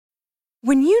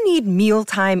When you need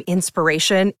mealtime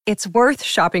inspiration, it's worth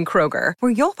shopping Kroger,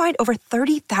 where you'll find over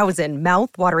 30,000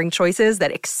 mouth-watering choices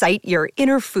that excite your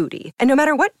inner foodie. And no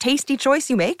matter what tasty choice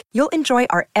you make, you'll enjoy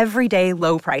our everyday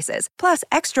low prices, plus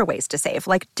extra ways to save,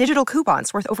 like digital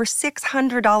coupons worth over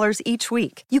 $600 each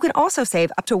week. You can also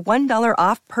save up to $1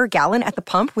 off per gallon at the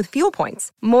pump with fuel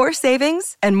points. More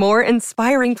savings and more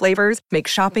inspiring flavors make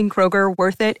shopping Kroger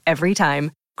worth it every time.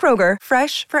 Kroger,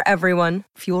 fresh for everyone.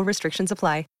 Fuel restrictions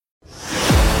apply.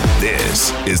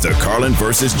 This is the Carlin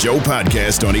versus Joe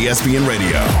podcast on ESPN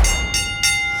Radio.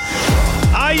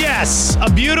 Yes,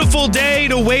 a beautiful day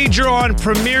to wager on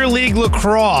Premier League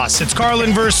lacrosse. It's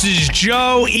Carlin versus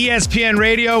Joe, ESPN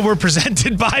Radio. We're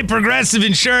presented by Progressive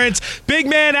Insurance. Big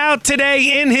man out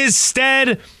today in his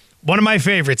stead. One of my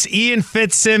favorites, Ian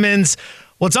Fitzsimmons.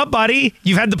 What's up, buddy?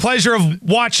 You've had the pleasure of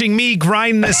watching me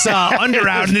grind this under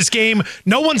out in this game.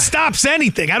 No one stops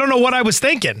anything. I don't know what I was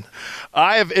thinking.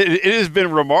 It has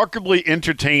been remarkably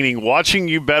entertaining watching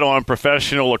you bet on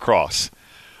professional lacrosse.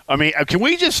 I mean, can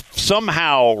we just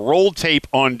somehow roll tape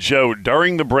on Joe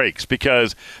during the breaks?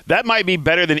 Because that might be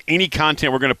better than any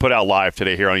content we're going to put out live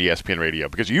today here on ESPN Radio.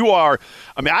 Because you are,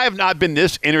 I mean, I have not been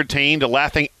this entertained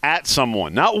laughing at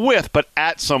someone. Not with, but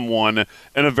at someone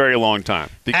in a very long time.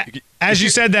 As you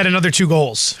said that, another 2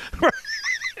 goals.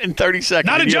 In 30 seconds,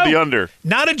 not a joke. The under.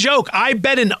 Not a joke. I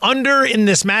bet an under in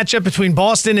this matchup between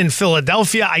Boston and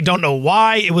Philadelphia. I don't know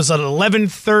why. It was an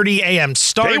 11:30 a.m.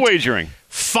 start. Day wagering.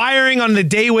 Firing on the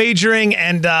day wagering,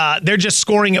 and they're just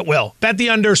scoring at will. Bet the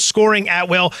under, scoring at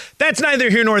will. That's neither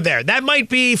here nor there. That might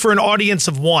be for an audience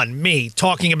of one, me,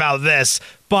 talking about this.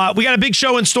 But we got a big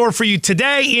show in store for you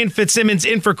today. Ian Fitzsimmons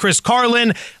in for Chris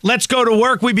Carlin. Let's go to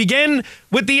work. We begin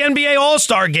with the NBA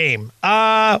All-Star Game.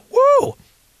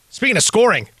 Speaking of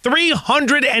scoring,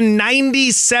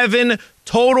 397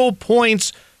 total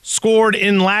points scored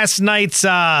in last night's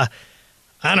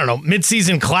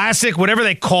midseason classic, whatever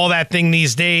they call that thing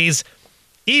these days.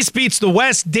 East beats the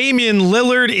West. Damian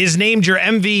Lillard is named your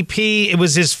MVP. It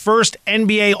was his first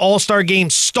NBA All-Star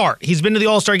Game start. He's been to the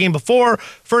All-Star Game before.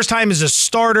 First time as a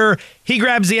starter. He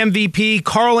grabs the MVP.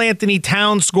 Karl Anthony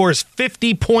Towns scores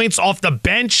 50 points off the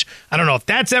bench. I don't know if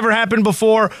that's ever happened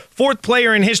before. 4th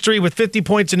player in history with 50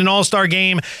 points in an All-Star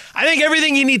Game. I think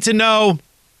everything you need to know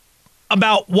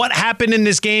about what happened in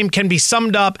this game can be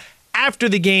summed up after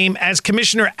the game as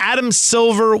Commissioner Adam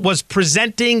Silver was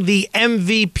presenting the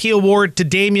MVP award to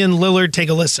Damian Lillard. Take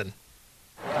a listen.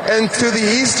 And to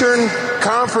the Eastern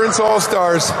Conference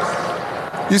All-Stars,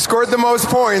 you scored the most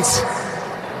points.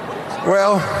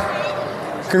 Well,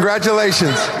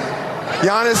 congratulations.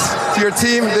 Giannis, to your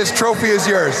team, this trophy is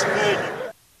yours.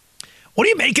 What do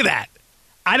you make of that?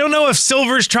 I don't know if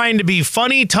Silver's trying to be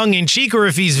funny, tongue-in-cheek, or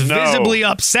if he's visibly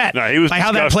upset by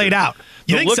how that played out.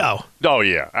 You think so? Oh,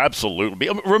 yeah, absolutely.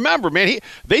 Remember, man,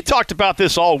 they talked about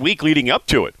this all week leading up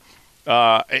to it.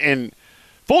 And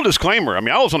full disclaimer, I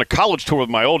mean, I was on a college tour with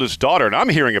my oldest daughter, and I'm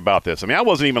hearing about this. I mean, I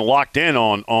wasn't even locked in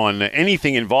on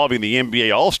anything involving the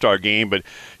NBA All-Star Game, but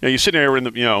you're sitting there in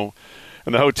the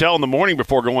hotel in the morning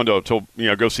before going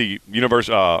to go see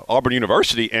Auburn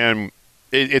University, and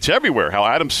it's everywhere how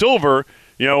Adam Silver,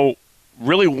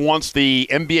 really wants the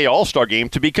NBA All-Star Game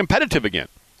to be competitive again.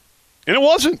 And it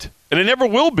wasn't. And it never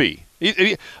will be.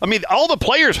 I mean, all the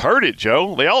players heard it,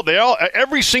 Joe. They all,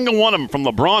 every single one of them from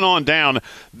LeBron on down,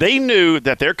 they knew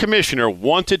that their commissioner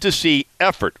wanted to see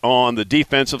effort on the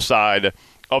defensive side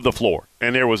of the floor.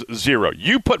 And there was zero.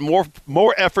 You put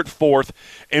more effort forth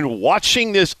in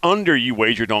watching this under you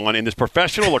wagered on in this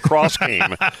professional lacrosse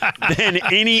game than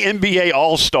any NBA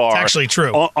All-Star. It's actually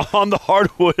true. On the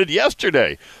hardwood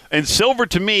yesterday. And Silver,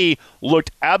 to me,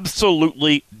 looked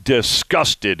absolutely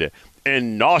disgusted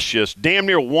and nauseous, damn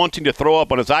near wanting to throw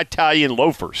up on his Italian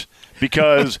loafers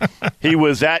because he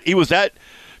was that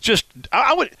just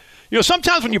I would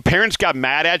sometimes when your parents got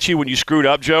mad at you when you screwed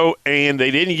up, Joe, and they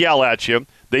didn't yell at you,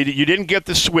 you didn't get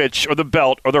the switch or the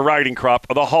belt or the riding crop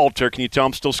or the halter. Can you tell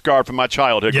I'm still scarred from my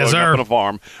childhood growing up on a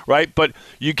farm, right? But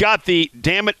you got the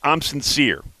damn it, I'm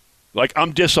sincere, like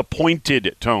I'm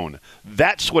disappointed tone.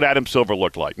 That's what Adam Silver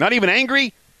looked like. Not even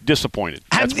angry. Disappointed.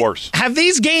 That's worse. Have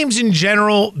these games in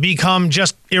general become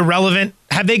just irrelevant?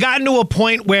 Have they gotten to a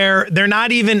point where they're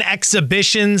not even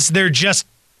exhibitions? They're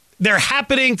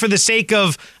happening for the sake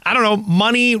of, I don't know,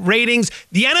 money, ratings.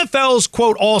 The NFL's,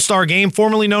 quote, All-Star Game,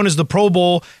 formerly known as the Pro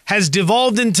Bowl, has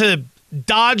devolved into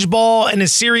dodgeball and a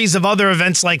series of other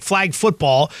events like flag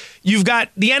football. You've got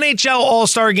the NHL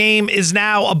All-Star Game is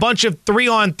now a bunch of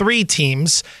 3-on-3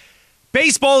 teams.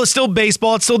 Baseball is still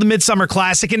baseball. It's still the Midsummer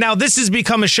Classic. And now this has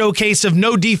become a showcase of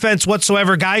no defense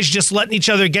whatsoever. Guys just letting each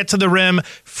other get to the rim,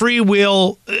 free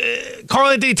wheel.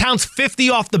 Karl-Anthony Towns 50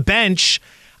 off the bench.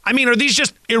 I mean, are these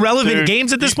just irrelevant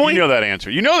games at this point? You know that answer.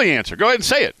 You know the answer. Go ahead and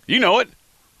say it. You know it.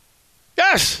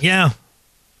 Yes. Yeah.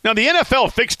 Now, the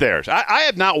NFL fixed theirs. I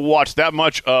have not watched that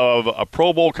much of a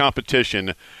Pro Bowl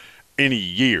competition in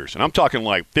years. And I'm talking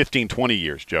like 15, 20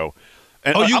 years, Joe.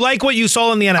 And you like what you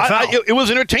saw in the NFL? It was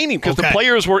entertaining because the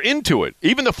players were into it.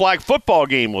 Even the flag football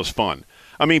game was fun.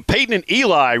 I mean, Peyton and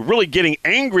Eli really getting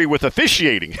angry with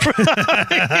officiating.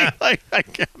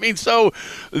 So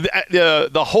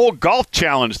the whole golf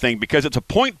challenge thing, because it's a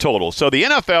point total. So the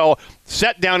NFL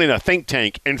sat down in a think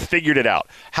tank and figured it out.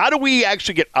 How do we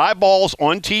actually get eyeballs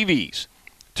on TVs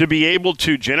to be able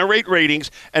to generate ratings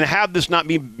and have this not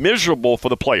be miserable for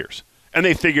the players? And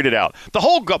they figured it out. The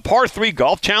whole par 3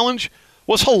 golf challenge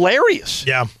was hilarious.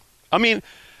 Yeah. I mean,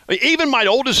 even my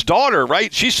oldest daughter,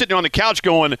 right, she's sitting on the couch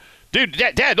going, dude,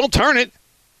 Dad, don't turn it.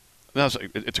 And I was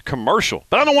like, it's a commercial,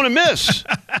 but I don't want to miss.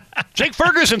 Jake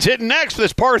Ferguson's hitting next for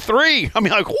this par 3. I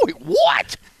mean, like, wait,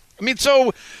 what? I mean,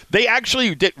 so they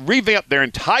actually did revamp their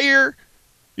entire,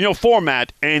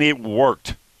 format, and it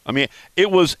worked. I mean, it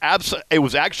was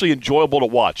actually enjoyable to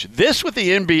watch. This with the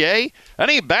NBA, that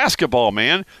ain't basketball,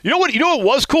 man. You know what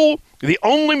was cool? The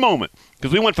only moment,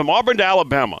 because we went from Auburn to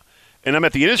Alabama, and I'm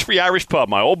at the Innisfree Irish Pub,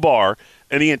 my old bar,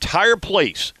 and the entire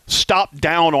place stopped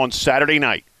down on Saturday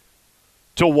night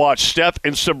to watch Steph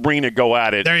and Sabrina go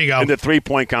at it. There you go. In the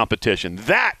three-point competition.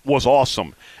 That was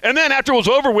awesome. And then after it was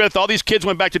over with, all these kids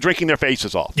went back to drinking their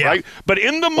faces off, right? But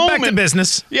in the moment, back to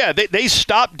business. Yeah, they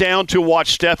stopped down to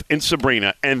watch Steph and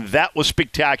Sabrina, and that was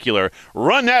spectacular.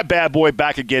 Run that bad boy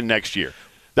back again next year.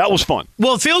 That was fun.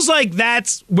 Well, it feels like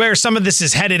that's where some of this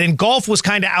is headed, and golf was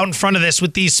kind of out in front of this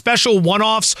with these special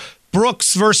one-offs.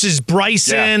 Brooks versus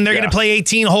Bryson. They're going to play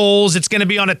 18 holes. It's going to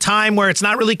be on a time where it's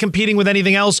not really competing with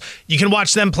anything else. You can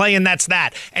watch them play, and that's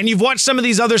that. And you've watched some of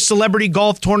these other celebrity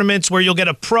golf tournaments where you'll get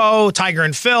a pro, Tiger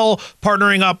and Phil,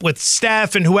 partnering up with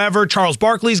Steph and whoever. Charles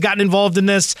Barkley's gotten involved in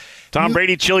this. Tom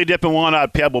Brady chili dipping one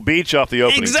at Pebble Beach off the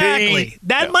opening tee.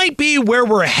 That might be where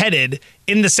we're headed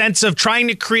in the sense of trying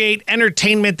to create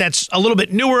entertainment that's a little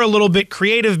bit newer, a little bit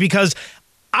creative, because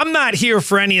I'm not here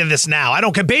for any of this now. I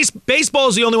don't care. Baseball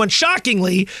is the only one.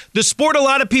 Shockingly, the sport a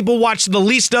lot of people watch the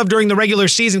least of during the regular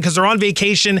season because they're on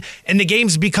vacation and the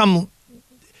games become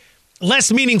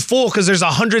less meaningful because there's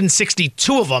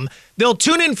 162 of them. They'll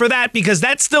tune in for that because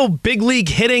that's still big league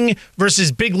hitting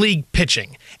versus big league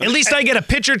pitching. At least I get a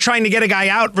pitcher trying to get a guy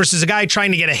out versus a guy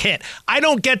trying to get a hit. I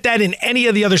don't get that in any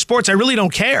of the other sports. I really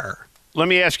don't care. Let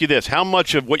me ask you this. How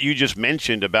much of what you just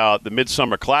mentioned about the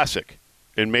Midsummer Classic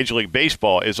in Major League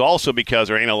Baseball is also because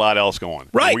there ain't a lot else going.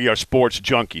 Right. We are sports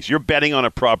junkies. You're betting on a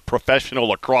professional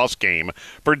lacrosse game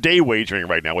for day wagering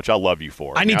right now, which I love you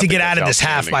for. I need to get out of this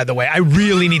half, by the way. I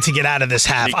really need to get out of this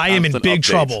half. I am in big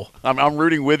trouble. I'm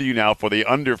rooting with you now for the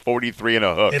under 43 and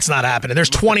a hook. It's not happening. There's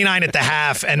 29 at the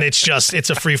half, and it's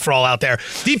a free-for-all out there.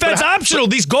 Defense optional.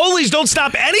 These goalies don't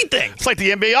stop anything. It's like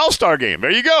the NBA All-Star game.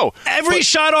 There you go. Every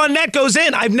shot on net goes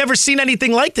in. I've never seen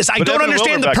anything like this. I don't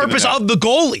understand the purpose of the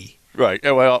goalie. Right.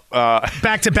 Well,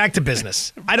 back to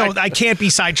business. I can't be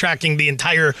sidetracking the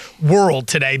entire world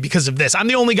today because of this. I'm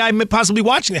the only guy possibly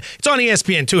watching it. It's on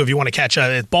ESPN too if you want to catch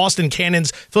Boston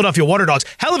Cannons, Philadelphia Water Dogs.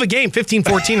 Hell of a game,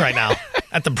 15-14 right now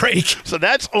at the break. So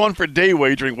that's on for day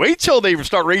wagering. Wait till they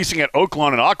start racing at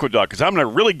Oaklawn and Aqueduct because I'm going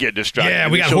to really get distracted. Yeah,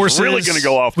 we got horses. Really going to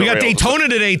go off. We got rails. Daytona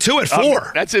today too at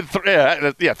 4. That's it.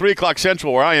 3 o'clock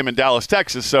Central where I am in Dallas,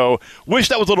 Texas. So wish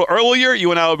that was a little earlier. You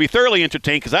and I would be thoroughly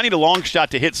entertained because I need a long shot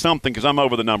to hit something because I'm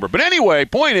over the number. But anyway,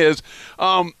 point is,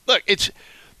 look, it's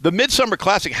the Midsummer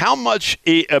Classic. How much,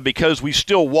 because we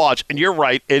still watch, and you're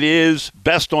right, it is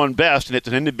best on best, and it's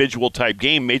an individual type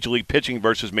game, Major League pitching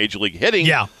versus Major League hitting.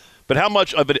 Yeah. But how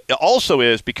much of it also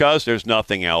is because there's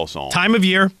nothing else on. Time of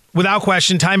year, without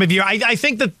question, time of year. I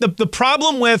think that the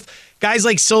problem with guys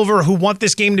like Silver who want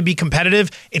this game to be competitive,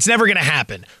 it's never going to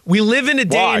happen. We live in a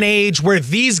day and age where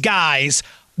these guys,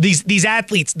 these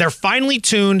athletes, they're finely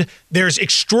tuned. There's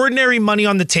extraordinary money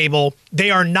on the table.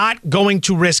 They are not going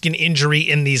to risk an injury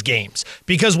in these games.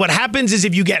 Because what happens is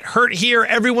if you get hurt here,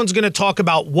 everyone's going to talk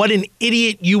about what an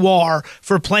idiot you are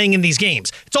for playing in these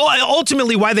games. It's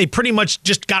ultimately why they pretty much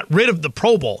just got rid of the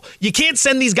Pro Bowl. You can't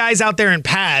send these guys out there in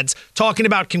pads talking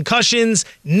about concussions,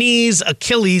 knees,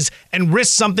 Achilles, and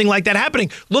risk something like that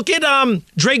happening. Look at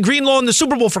Dre Greenlaw in the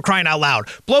Super Bowl, for crying out loud.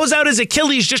 Blows out his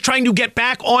Achilles just trying to get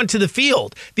back onto the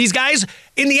field. These guys,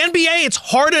 in the NBA, it's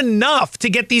hard enough to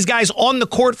get these guys on the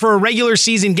court for a regular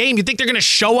season game. You think they're going to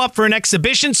show up for an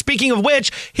exhibition? Speaking of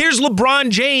which, here's LeBron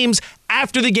James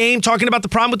after the game talking about the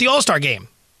problem with the All-Star game.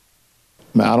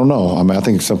 Man, I don't know. I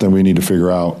think it's something we need to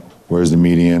figure out. Where's the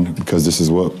median? Because this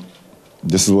is what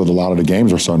a lot of the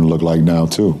games are starting to look like now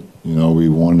too. We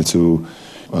wanted to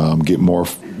get more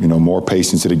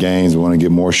pace into the games. We want to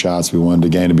get more shots. We wanted the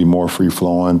game to be more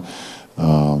free-flowing.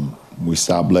 We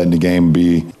stopped letting the game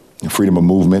be freedom of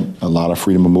movement, a lot of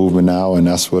freedom of movement now, and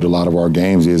that's what a lot of our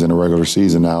games is in the regular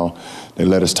season now. They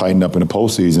let us tighten up in the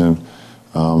postseason.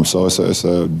 So it's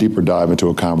a deeper dive into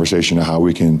a conversation of how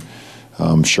we can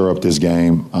shore up this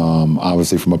game.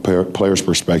 Obviously, from a player's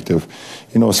perspective,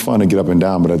 it's fun to get up and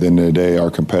down, but at the end of the day,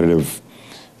 our competitive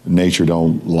nature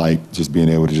don't like just being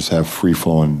able to just have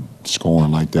free-flowing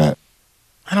scoring like that.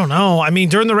 I don't know. I mean,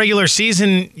 during the regular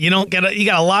season, you got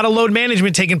a lot of load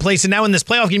management taking place, and now in this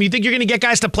playoff game, you think you're going to get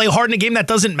guys to play hard in a game that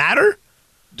doesn't matter?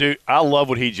 Dude, I love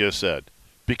what he just said,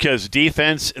 because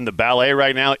defense in the ballet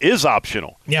right now is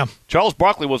optional. Yeah. Charles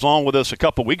Barkley was on with us a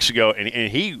couple weeks ago, and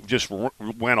he just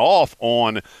went off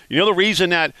on, the reason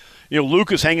that,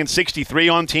 Luke is hanging 63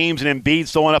 on teams and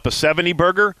Embiid's throwing up a 70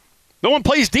 burger? No one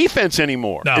plays defense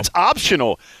anymore. No. It's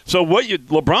optional. So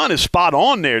LeBron is spot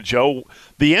on there, Joe.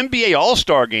 The NBA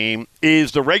All-Star Game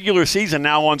is the regular season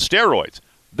now on steroids.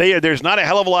 There's not a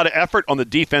hell of a lot of effort on the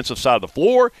defensive side of the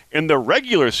floor in the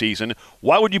regular season.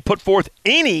 Why would you put forth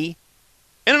any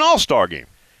in an All-Star game?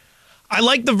 I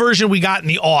like the version we got in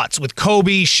the aughts with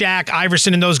Kobe, Shaq,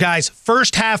 Iverson, and those guys.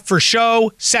 First half for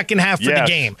show, second half for the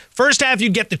game. First half,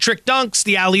 you'd get the trick dunks,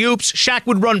 the alley-oops. Shaq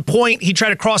would run point. He'd try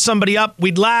to cross somebody up.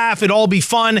 We'd laugh. It'd all be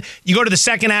fun. You go to the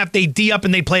second half, they D up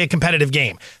and they play a competitive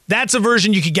game. That's a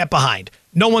version you could get behind.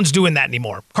 No one's doing that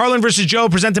anymore. Carlin versus Joe,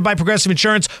 presented by Progressive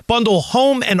Insurance. Bundle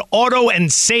home and auto and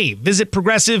save. Visit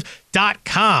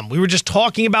Progressive.com. We were just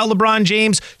talking about LeBron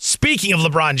James. Speaking of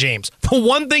LeBron James, the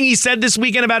one thing he said this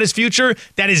weekend about his future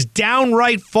that is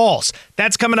downright false.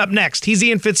 That's coming up next. He's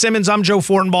Ian Fitzsimmons. I'm Joe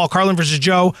Fortenbaugh. Carlin versus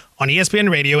Joe on ESPN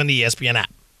Radio and the ESPN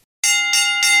app.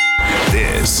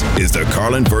 This is the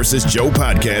Carlin versus Joe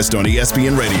podcast on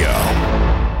ESPN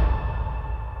Radio.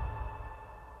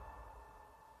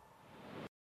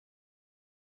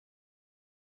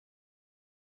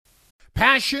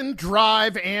 Passion,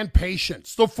 drive, and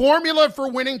patience. The formula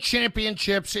for winning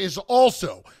championships is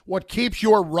also what keeps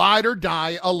your ride or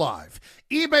die alive.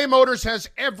 eBay Motors has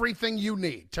everything you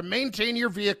need to maintain your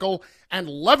vehicle and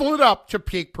level it up to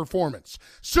peak performance.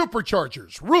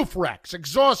 Superchargers, roof racks,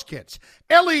 exhaust kits,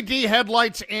 LED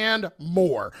headlights, and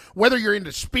more. Whether you're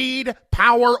into speed,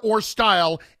 power, or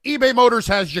style, eBay Motors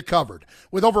has you covered.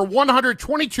 With over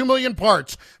 122 million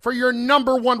parts for your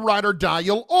number one ride or die,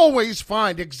 you'll always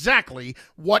find exactly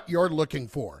what you're looking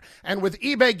for. And with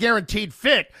eBay Guaranteed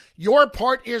Fit, your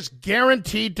part is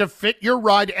guaranteed to fit your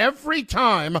ride every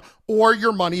time or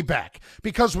your money back.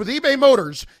 Because with eBay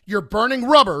Motors, you're burning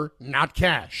rubber, not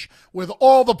cash. With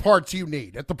all the parts you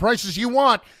need at the prices you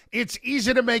want, it's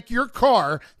easy to make your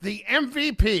car the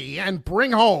MVP and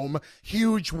bring home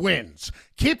huge wins.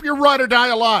 Keep your ride or die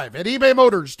alive at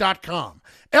ebaymotors.com.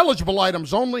 Eligible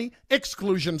items only.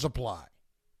 Exclusions apply.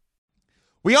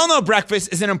 We all know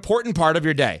breakfast is an important part of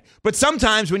your day, but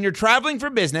sometimes when you're traveling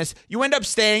for business, you end up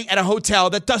staying at a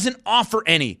hotel that doesn't offer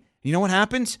any. You know what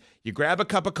happens? You grab a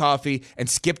cup of coffee and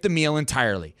skip the meal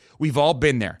entirely. We've all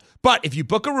been there. But if you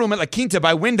book a room at La Quinta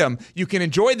by Wyndham, you can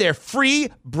enjoy their free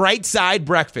Bright Side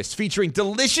breakfast featuring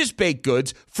delicious baked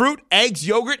goods, fruit, eggs,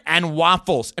 yogurt, and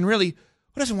waffles. And really,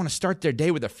 who doesn't want to start their day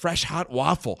with a fresh, hot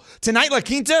waffle? Tonight, La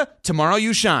Quinta, tomorrow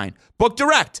you shine. Book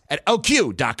direct at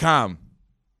lq.com.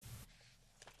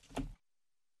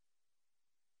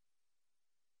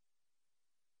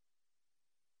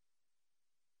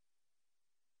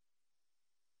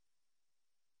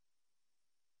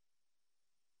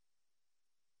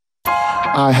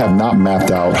 I have not mapped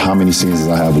out how many seasons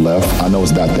I have left. I know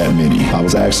it's not that many. I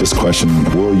was asked this question,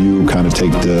 will you kind of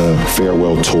take the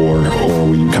farewell tour or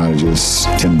will you kind of just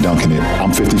Tim Duncan it?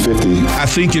 I'm 50-50. I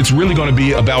think it's really going to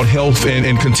be about health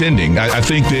and contending. I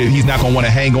think that he's not going to want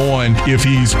to hang on if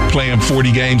he's playing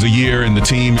 40 games a year and the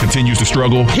team continues to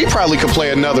struggle. He probably could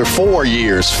play another 4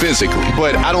 years physically,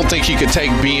 but I don't think he could take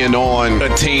being on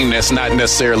a team that's not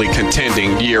necessarily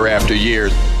contending year after year.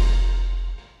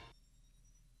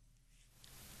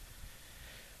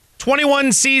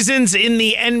 21 seasons in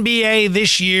the NBA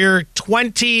this year,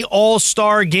 20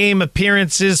 All-Star game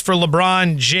appearances for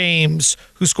LeBron James,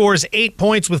 who scores 8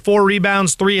 points with 4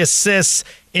 rebounds, 3 assists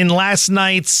in last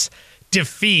night's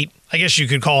defeat. I guess you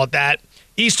could call it that.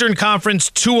 Eastern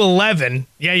Conference 211.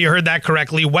 Yeah, you heard that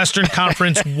correctly. Western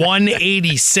Conference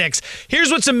 186. Here's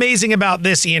what's amazing about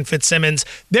this, Ian Fitzsimmons.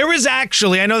 There was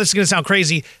actually, I know this is going to sound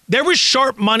crazy, there was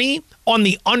sharp money on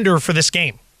the under for this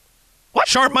game. What?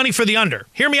 Sharp money for the under.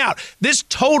 Hear me out. This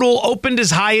total opened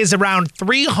as high as around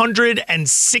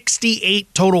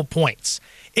 368 total points.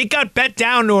 It got bet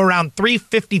down to around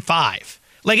 355.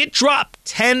 Like, it dropped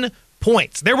 10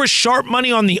 points. There was sharp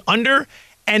money on the under,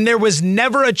 and there was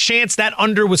never a chance that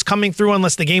under was coming through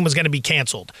unless the game was going to be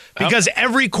canceled, because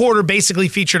every quarter basically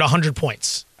featured 100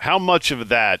 points. How much of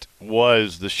that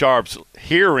was the Sharps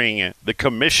hearing the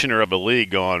commissioner of the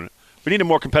league going, we need a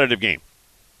more competitive game?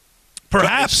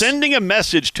 Perhaps sending a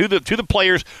message to the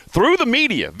players through the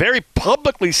media, very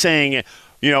publicly saying,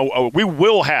 we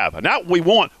will have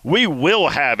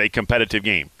a competitive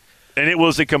game. And it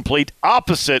was the complete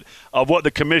opposite of what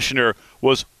the commissioner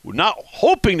was not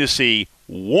hoping to see,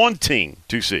 wanting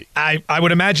to see. I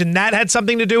would imagine that had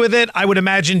something to do with it. I would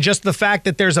imagine just the fact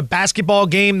that there's a basketball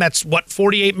game that's,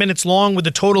 48 minutes long with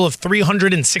a total of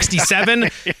 367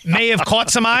 may have caught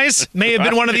some eyes, may have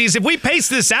been one of these. If we pace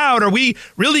this out, are we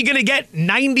really going to get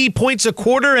 90 points a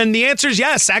quarter? And the answer is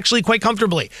yes, actually quite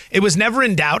comfortably. It was never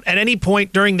in doubt at any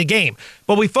point during the game.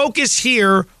 But we focus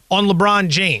here on LeBron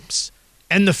James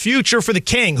and the future for the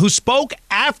King, who spoke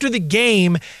after the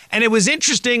game. And it was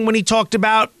interesting when he talked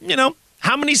about,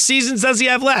 how many seasons does he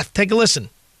have left? Take a listen.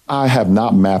 I have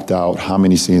not mapped out how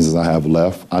many seasons I have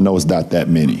left. I know it's not that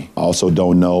many. I also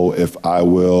don't know if I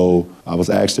will. I was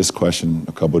asked this question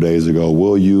a couple of days ago.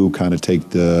 Will you kind of take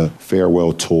the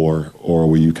farewell tour, or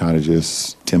will you kind of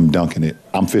just Tim Duncan it?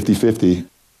 I'm 50-50.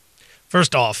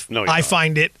 First off, I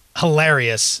find it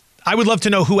hilarious. I would love to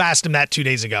know who asked him that 2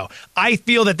 days ago. I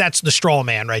feel that that's the straw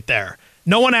man right there.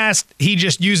 No one asked. He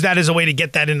just used that as a way to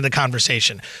get that into the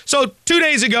conversation. So 2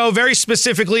 days ago, very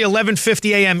specifically,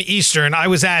 11:50 a.m. Eastern, I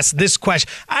was asked this question.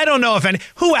 I don't know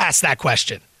who asked that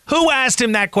question. Who asked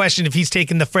him that question if he's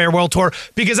taking the farewell tour?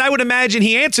 Because I would imagine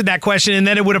he answered that question and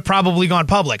then it would have probably gone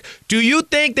public. Do you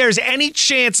think there's any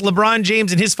chance LeBron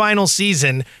James in his final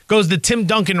season goes the Tim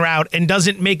Duncan route and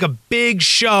doesn't make a big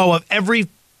show of every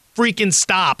freaking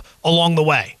stop along the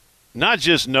way? Not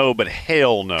just no, but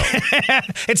hell no.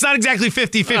 It's not exactly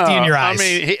 50-50 in your eyes. I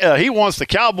mean, he wants the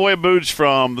cowboy boots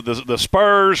from the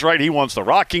Spurs, right? He wants the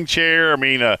rocking chair. I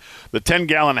mean, the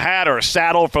 10-gallon hat or a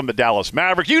saddle from the Dallas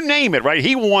Mavericks. You name it, right?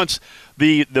 He wants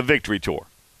the victory tour.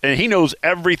 And he knows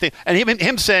everything. And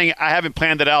him saying, I haven't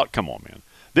planned it out. Come on, man.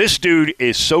 This dude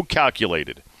is so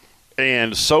calculated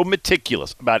and so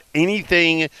meticulous about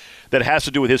anything that has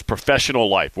to do with his professional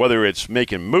life, whether it's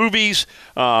making movies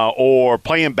or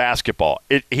playing basketball.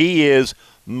 He is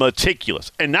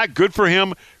meticulous. And not good for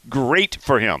him, great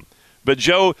for him. But,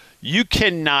 Joe, you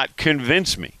cannot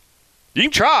convince me. You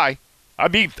can try. I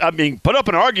mean, put up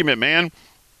an argument, man,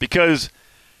 because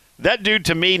that dude,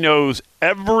 to me, knows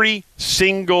every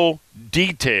single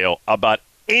detail about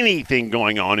anything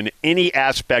going on in any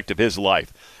aspect of his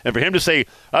life. And for him to say,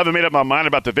 I haven't made up my mind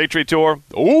about the victory tour,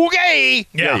 okay.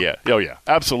 Yeah. Oh, yeah.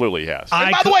 Absolutely he has.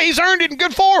 And by the way, he's earned it and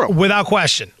good for him. Without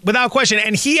question.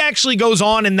 And he actually goes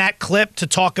on in that clip to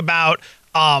talk about,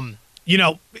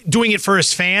 doing it for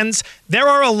his fans. There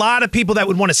are a lot of people that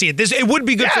would want to see it. It would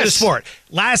be good for the sport.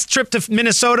 Last trip to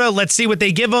Minnesota, let's see what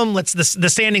they give him. The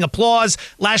standing applause.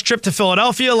 Last trip to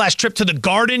Philadelphia. Last trip to the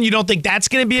Garden. You don't think that's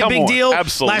going to be a big deal?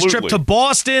 Absolutely. Last trip to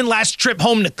Boston. Last trip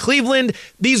home to Cleveland.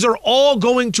 These are all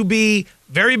going to be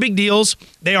very big deals.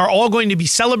 They are all going to be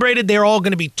celebrated. They are all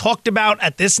going to be talked about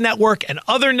at this network and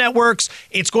other networks.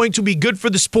 It's going to be good for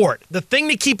the sport. The thing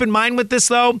to keep in mind with this,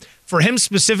 though, for him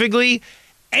specifically,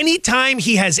 anytime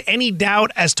he has any doubt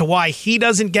as to why he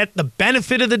doesn't get the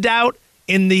benefit of the doubt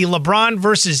in the LeBron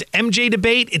versus MJ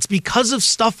debate, it's because of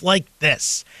stuff like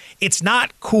this. It's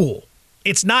not cool.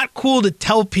 It's not cool to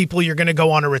tell people you're going to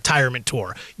go on a retirement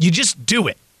tour. You just do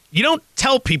it. You don't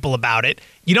tell people about it.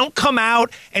 You don't come out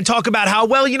and talk about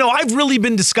how, I've really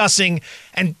been discussing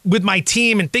and with my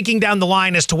team and thinking down the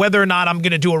line as to whether or not I'm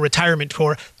going to do a retirement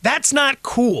tour. That's not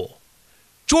cool.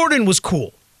 Jordan was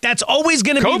cool. That's always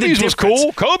going to be the difference. Kobe's was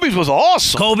cool. Kobe's was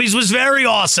awesome. Kobe's was very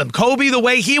awesome. Kobe, the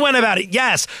way he went about it,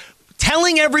 yes.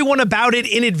 Telling everyone about it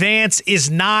in advance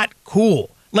is not cool.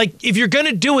 Like, if you're going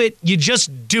to do it, you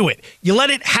just do it. You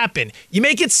let it happen. You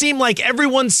make it seem like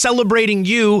everyone's celebrating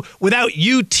you without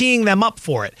you teeing them up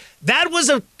for it. That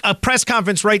was a press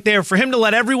conference right there for him to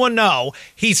let everyone know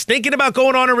he's thinking about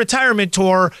going on a retirement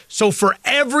tour. So for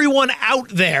everyone out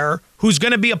there who's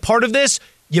going to be a part of this,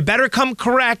 you better come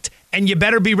correct and you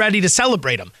better be ready to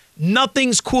celebrate them.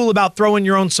 Nothing's cool about throwing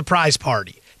your own surprise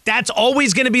party. That's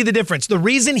always going to be the difference. The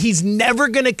reason he's never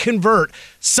going to convert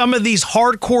some of these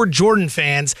hardcore Jordan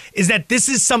fans is that this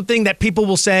is something that people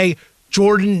will say,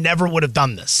 Jordan never would have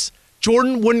done this.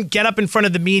 Jordan wouldn't get up in front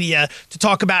of the media to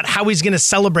talk about how he's going to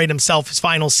celebrate himself his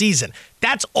final season.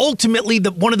 That's ultimately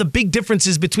one of the big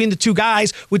differences between the two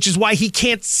guys, which is why he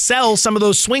can't sell some of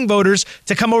those swing voters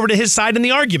to come over to his side in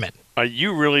the argument. Are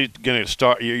you really going to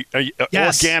start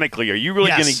Yes. organically? Are you really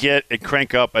Yes. going to get and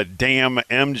crank up a damn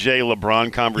MJ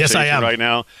LeBron conversation Yes, I am. right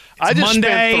now? It's I just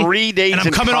Monday, spent 3 days and I'm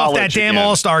in coming off that college damn again.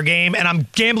 All-Star game, and I'm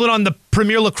gambling on the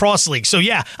Premier Lacrosse League. So,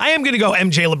 yeah, I am going to go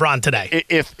MJ LeBron today.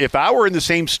 If I were in the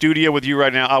same studio with you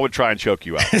right now, I would try and choke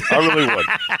you out. I really would.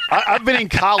 I've been in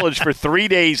college for 3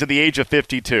 days at the age of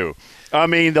 52. I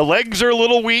mean, the legs are a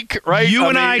little weak, right? You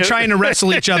and I trying to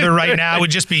wrestle each other right now would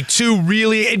just be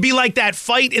it'd be like that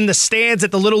fight in the stands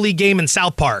at the Little League game in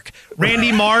South Park.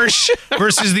 Randy Marsh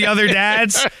versus the other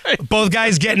dads. Both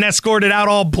guys getting escorted out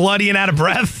all bloody and out of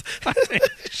breath.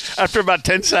 After about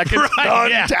 10 seconds,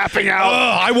 done, tapping out.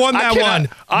 Oh, I won that one.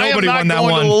 Nobody won that one. I am not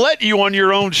going to let you on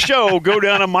your own show go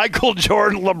down a Michael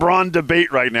Jordan-LeBron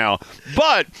debate right now.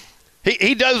 But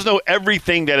he does know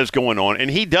everything that is going on,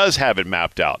 and he does have it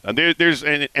mapped out. And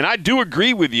and I do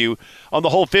agree with you on the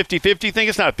whole 50-50 thing.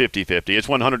 It's not 50-50. It's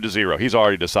 100-0. He's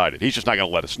already decided. He's just not going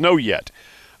to let us know yet.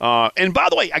 And by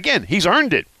the way, again, he's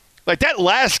earned it. Like that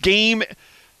last game,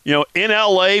 in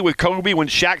L.A. with Kobe when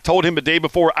Shaq told him the day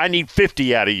before, I need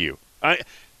 50 out of you.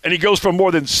 And he goes for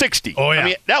more than 60. Oh, yeah. I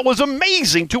mean, that was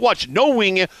amazing to watch,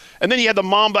 knowing. And then you had the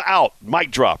Mamba out, mic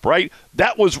drop, right?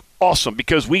 That was awesome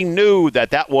because we knew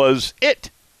that was it.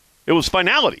 It was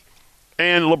finality.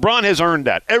 And LeBron has earned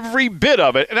that, every bit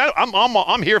of it. And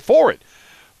I'm here for it.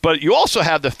 But you also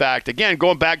have the fact, again,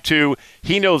 going back to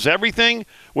he knows everything.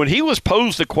 When he was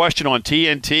posed the question on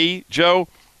TNT, Joe,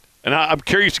 and I'm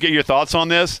curious to get your thoughts on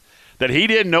this, that he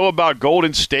didn't know about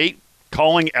Golden State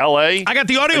calling L.A. I got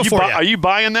the audio for you. Are you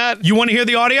buying that? You want to hear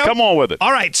the audio? Come on with it.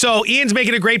 All right, so Ian's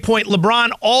making a great point.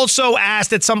 LeBron also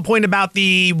asked at some point about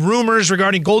the rumors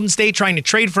regarding Golden State trying to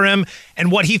trade for him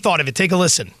and what he thought of it. Take a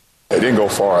listen. It didn't go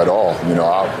far at all.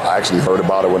 I actually heard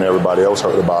about it when everybody else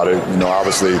heard about it.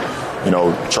 Obviously,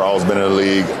 Charles been in the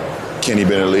league, Kenny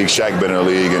been in the league, Shaq been in the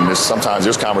league, and sometimes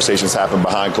there's conversations happen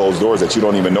behind closed doors that you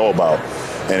don't even know about.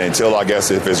 And until, I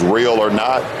guess, if it's real or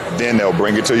not, then they'll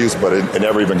bring it to you. But it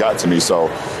never even got to me. So,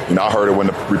 I heard it when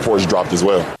the reports dropped as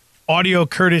well. Audio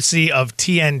courtesy of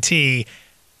TNT.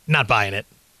 Not buying it.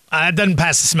 It doesn't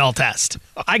pass the smell test.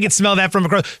 I can smell that from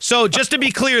across. So just to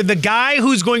be clear, the guy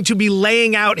who's going to be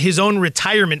laying out his own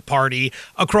retirement party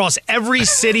across every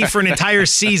city for an entire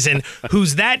season,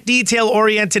 who's that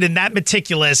detail-oriented and that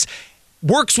meticulous,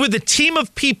 works with a team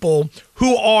of people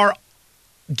who are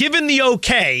given the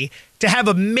okay to have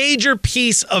a major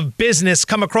piece of business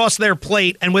come across their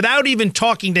plate, and without even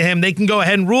talking to him, they can go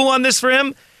ahead and rule on this for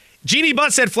him. Jeannie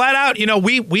Butt said flat out,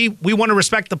 we want to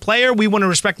respect the player. We want to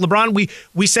respect LeBron.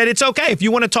 We said it's okay. If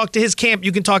you want to talk to his camp,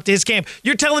 you can talk to his camp.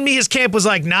 You're telling me his camp was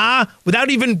like, nah,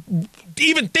 without even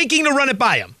thinking to run it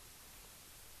by him.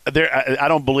 I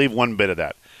don't believe one bit of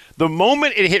that. The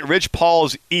moment it hit Rich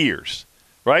Paul's ears,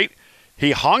 right, he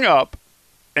hung up,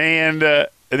 and then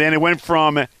it went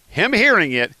from him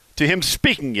hearing it to him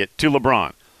speaking it to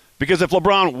LeBron. Because if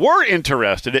LeBron were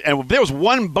interested, and there was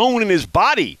one bone in his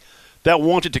body that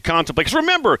wanted to contemplate. Because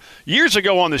remember, years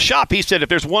ago on the shop, he said if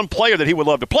there's one player that he would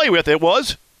love to play with, it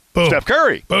was Steph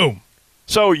Curry. Boom.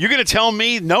 So you're going to tell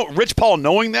me, Rich Paul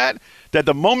knowing that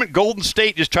the moment Golden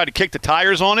State just tried to kick the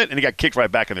tires on it, and he got kicked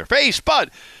right back in their face, but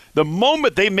the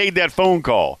moment they made that phone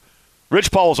call,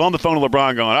 Rich Paul was on the phone to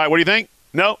LeBron going, all right, what do you think?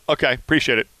 No? Okay,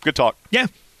 appreciate it. Good talk. Yeah.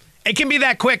 It can be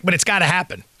that quick, but it's got to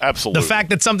happen. Absolutely. The fact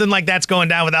that something like that's going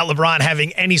down without LeBron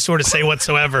having any sort of say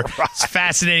whatsoever is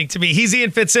fascinating to me. He's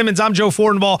Ian Fitzsimmons. I'm Joe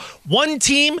Fortenbaugh. One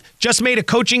team just made a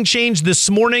coaching change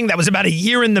this morning that was about a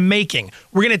year in the making.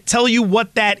 We're going to tell you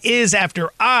what that is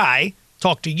after I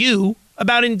talk to you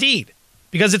about Indeed,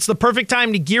 because it's the perfect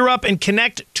time to gear up and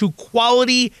connect to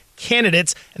quality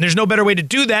candidates, and there's no better way to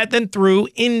do that than through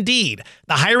Indeed,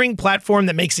 the hiring platform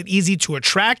that makes it easy to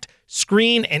attract,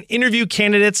 screen, and interview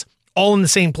candidates all in the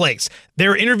same place.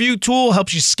 Their interview tool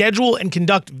helps you schedule and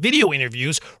conduct video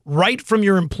interviews right from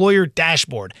your employer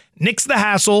dashboard. Nix the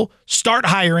hassle. Start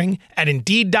hiring at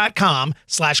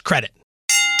Indeed.com/credit.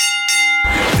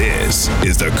 This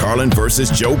is the Carlin versus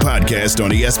Joe podcast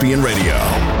on ESPN Radio.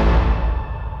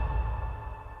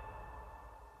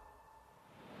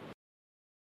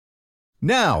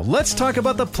 Now, let's talk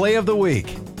about the play of the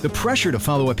week. The pressure to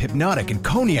follow up Hypnotic and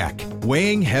Cognac,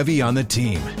 weighing heavy on the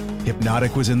team.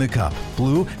 Hypnotic was in the cup,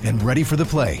 blue, and ready for the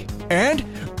play. And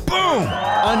boom!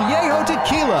 Añejo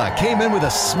Tequila came in with a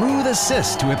smooth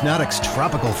assist to Hypnotic's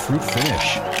tropical fruit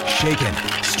finish. Shaken,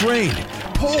 strained,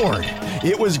 poured.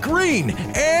 It was green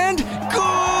and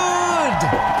good! The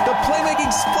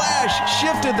playmaking splash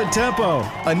shifted the tempo.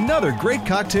 Another great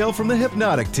cocktail from the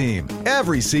Hypnotic team.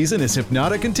 Every season is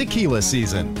Hypnotic and Tequila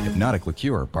season. Hypnotic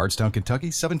Liqueur, Bardstown, Kentucky,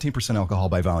 17% alcohol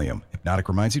by volume. Hypnotic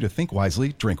reminds you to think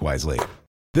wisely, drink wisely.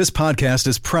 This podcast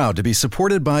is proud to be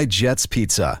supported by Jets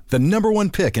Pizza, the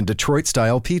 #1 pick in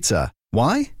Detroit-style pizza.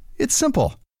 Why? It's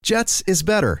simple. Jets is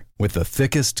better. With the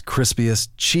thickest, crispiest,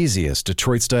 cheesiest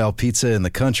Detroit-style pizza in the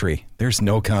country, there's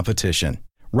no competition.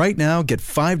 Right now, get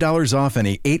 $5 off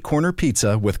any 8-corner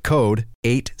pizza with code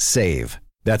 8SAVE.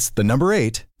 That's the number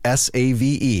 8,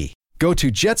 SAVE. Go to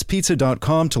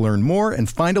jetspizza.com to learn more and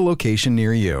find a location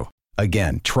near you.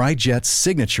 Again, try Jet's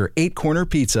signature 8-corner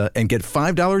pizza and get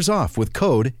 $5 off with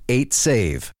code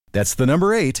 8SAVE. That's the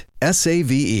number 8,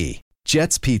 SAVE.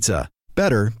 Jet's Pizza.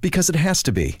 Better because it has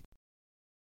to be.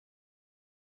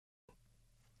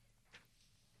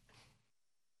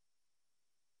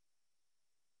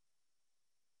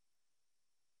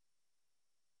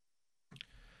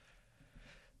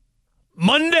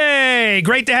 Monday.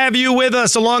 Great to have you with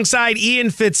us alongside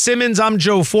Ian Fitzsimmons. I'm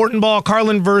Joe Fortenbaugh.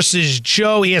 Carlin versus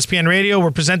Joe, ESPN Radio.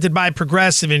 We're presented by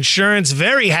Progressive Insurance.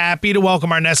 Very happy to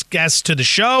welcome our next guest to the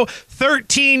show.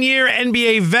 13-year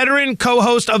NBA veteran,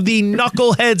 co-host of the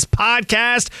Knuckleheads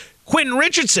podcast, Quentin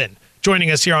Richardson, joining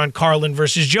us here on Carlin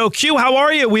versus Joe. Q, how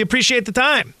are you? We appreciate the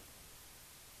time.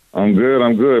 I'm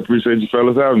good. Appreciate you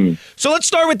fellas having me. So let's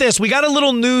start with this. We got a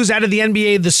little news out of the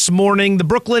NBA this morning. The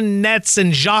Brooklyn Nets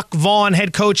and Jacques Vaughn,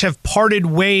 head coach, have parted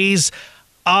ways.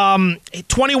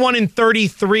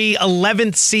 21-33,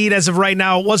 11th seed as of right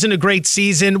now. It wasn't a great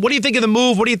season. What do you think of the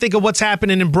move? What do you think of what's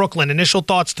happening in Brooklyn? Initial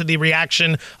thoughts to the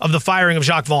reaction of the firing of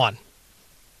Jacques Vaughn.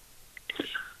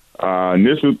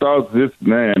 Initial thoughts,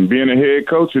 man, being a head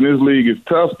coach in this league is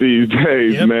tough these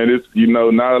days, man. It's,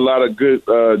 not a lot of good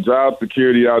job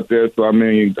security out there. So, I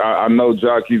mean, I know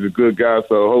Jock, he's a good guy,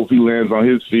 so I hope he lands on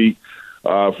his feet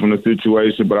from the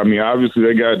situation. But, I mean, obviously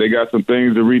they got some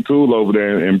things to retool over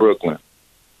there in Brooklyn.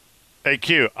 Hey,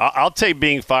 Q, I'll take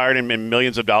being fired and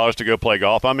millions of dollars to go play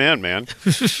golf. I'm in, man.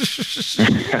 That's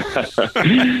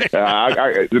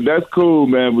cool,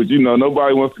 man. But,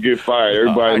 nobody wants to get fired.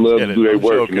 Everybody loves to do their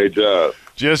work and their job.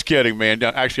 Just kidding, man. No,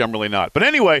 actually, I'm really not. But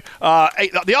anyway,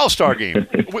 the All-Star game,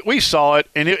 we saw it,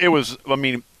 and it was,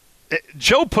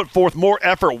 Joe put forth more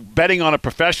effort betting on a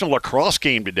professional lacrosse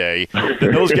game today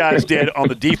than those guys did on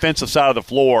the defensive side of the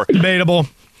floor. Debatable.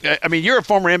 I mean, you're a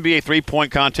former NBA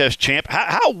three-point contest champ.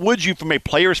 How would you, from a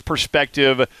player's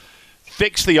perspective,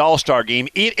 fix the All-Star game,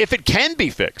 if it can be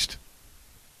fixed?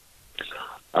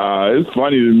 It's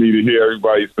funny to me to hear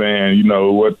everybody saying,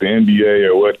 what the NBA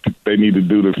or what they need to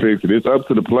do to fix it. It's up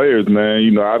to the players,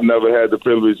 man. I've never had the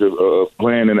privilege of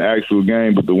playing in an actual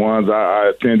game, but the ones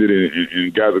I attended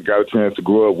and got a chance to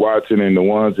grow up watching, and the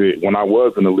ones that when I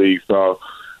was in the league saw,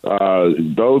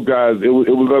 those guys, it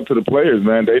was up to the players,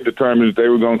 man. They determined that they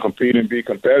were going to compete and be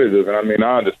competitive. And I mean,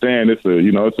 I understand it's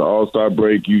an All-Star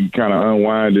break. You kind of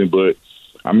unwinding, but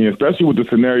I mean, especially with the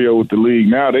scenario with the league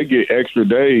now, they get extra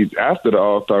days after the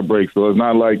All-Star break. So it's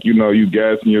not like, you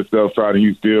gassing yourself out and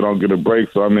you still don't get a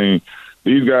break. So I mean,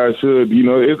 these guys should,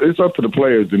 it's up to the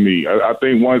players to me. I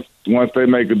think once they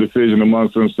make a decision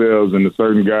amongst themselves and the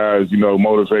certain guys,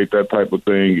 motivate that type of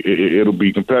thing, it'll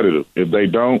be competitive. If they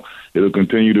don't, it'll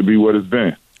continue to be what it's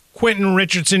been. Quentin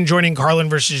Richardson joining Carlin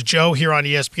versus Joe here on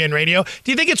ESPN Radio.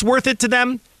 Do you think it's worth it to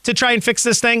them to try and fix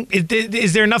this thing?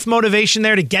 Is there enough motivation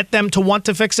there to get them to want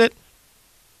to fix it?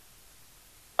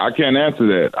 I can't answer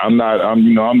that. I'm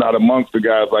not amongst the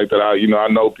guys like that. I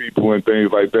know people and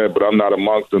things like that, but I'm not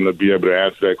amongst them to be able to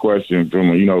answer that question from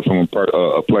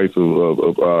a place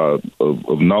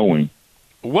of knowing.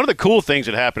 One of the cool things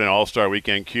that happened in All-Star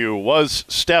Weekend, Q, was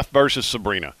Steph versus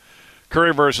Sabrina.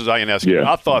 Curry versus Ionescu.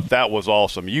 Yeah. I thought that was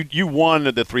awesome. You won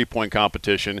the three-point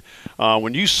competition.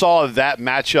 When you saw that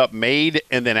matchup made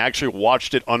and then actually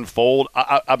watched it unfold,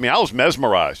 I mean, I was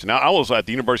mesmerized. Now, I was at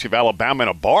the University of Alabama in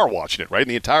a bar watching it, right?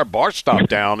 And the entire bar stopped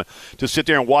down to sit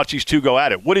there and watch these two go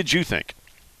at it. What did you think?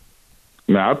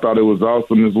 Man, I thought it was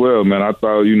awesome as well, man. I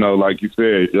thought, like you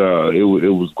said, it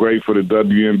was great for the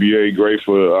WNBA, great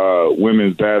for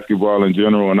women's basketball in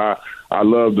general, and I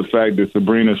love the fact that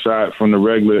Sabrina shot from the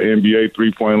regular NBA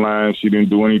three-point line. She didn't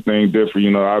do anything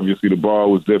different. Obviously the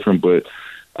ball was different, but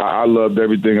I loved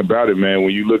everything about it, man.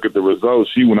 When you look at the results,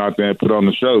 she went out there and put on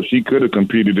the show. She could have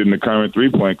competed in the current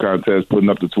three-point contest, putting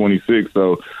up to 26.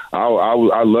 So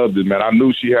I loved it, man. I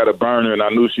knew she had a burner, and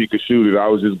I knew she could shoot it. I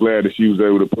was just glad that she was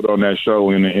able to put on that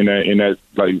show in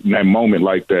that moment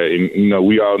like that. And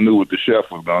we all knew what the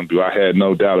chef was going to do. I had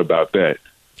no doubt about that.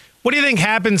 What do you think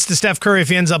happens to Steph Curry if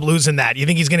he ends up losing that? You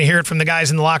think he's going to hear it from the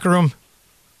guys in the locker room?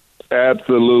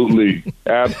 Absolutely.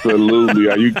 Absolutely.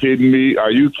 Are you kidding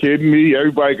me?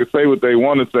 Everybody can say what they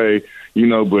want to say,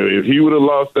 but if he would have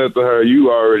lost that to her,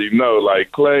 you already know.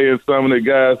 Like Clay and some of the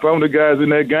guys in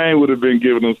that game would have been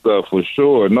giving him stuff for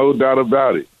sure. No doubt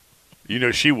about it.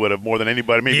 She would have more than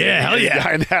anybody. Maybe hell any yeah.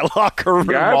 guy in that locker room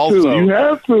You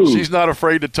have to. She's not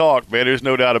afraid to talk, man. There's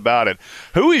no doubt about it.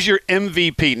 Who is your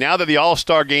MVP now that the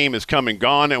All-Star game is come and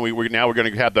gone, and we're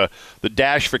going to have the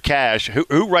dash for cash?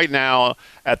 Who right now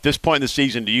at this point in the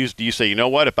season do you say, you know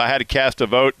what? If I had to cast a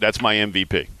vote, that's my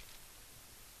MVP.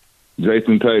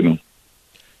 Jason Tatum.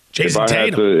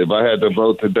 If I had to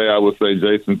vote today, I would say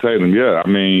Jason Tatum. Yeah, I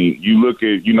mean, you look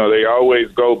at, they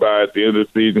always go by at the end of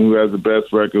the season who has the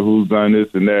best record, who's done this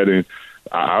and that, and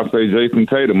I'll say Jason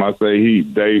Tatum. I say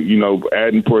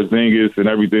adding Porzingis and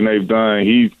everything they've done,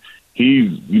 he's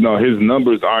his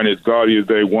numbers aren't as gaudy as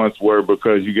they once were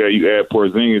because you add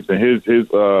Porzingis and his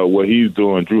what he's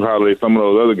doing, Drew Holiday, some of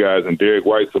those other guys, and Derek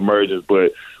White's emergence.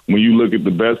 But when you look at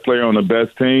the best player on the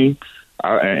best team,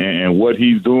 and what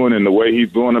he's doing and the way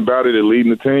he's going about it and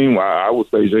leading the team, I would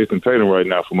say Jason Tatum right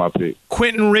now for my pick.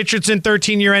 Quentin Richardson,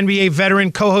 13-year NBA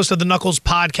veteran, co-host of the Knuckleheads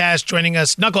podcast,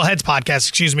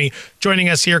 joining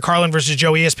us here, Carlin versus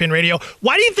Joe, ESPN Radio.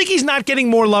 Why do you think he's not getting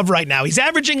more love right now? He's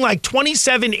averaging like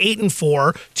 27, 8, and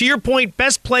 4. To your point,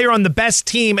 best player on the best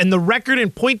team, and the record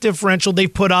and point differential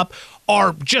they've put up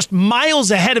are just miles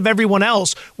ahead of everyone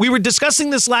else. We were discussing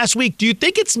this last week. Do you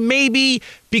think it's maybe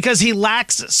because he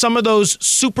lacks some of those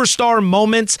superstar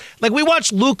moments? Like we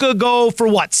watched Luka go for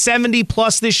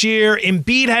 70+ this year.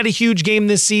 Embiid had a huge game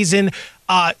this season.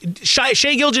 Shai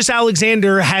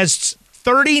Gilgeous-Alexander has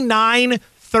 39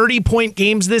 30-point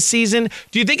games this season.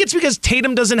 Do you think it's because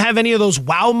Tatum doesn't have any of those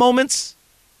wow moments?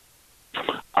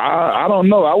 I don't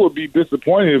know. I would be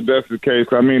disappointed if that's the case.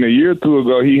 I mean, a year or two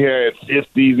ago, he had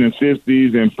 50s and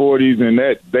 50s and 40s, and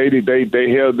that they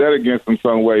held that against him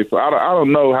some way. So I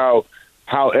don't know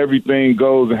how everything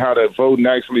goes and how that voting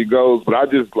actually goes. But I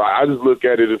just look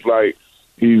at it as like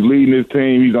he's leading his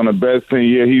team. He's on the best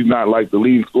team. Yeah, he's not like the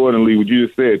leading scorer in the league. What you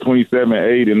just said, 27,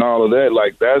 8, and all of that.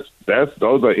 Like those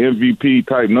are MVP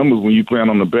type numbers when you playing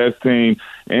on the best team.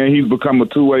 And he's become a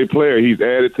two-way player. He's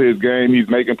added to his game. He's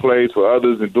making plays for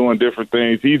others and doing different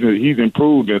things. He's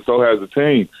improved, and so has the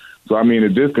team. So, I mean,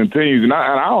 if this continues, and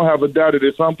I don't have a doubt that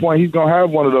at some point he's going to have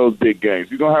one of those big games.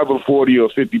 He's going to have a 40 or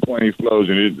 50-point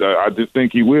explosion. I just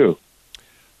think he will.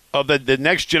 Of the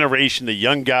next generation, the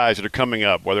young guys that are coming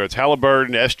up, whether it's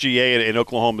Halliburton, SGA in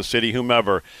Oklahoma City,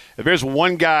 whomever, if there's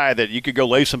one guy that you could go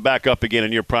lace him back up again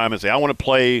in your prime and say, I want to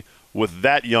play with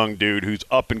that young dude who's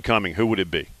up and coming, who would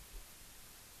it be?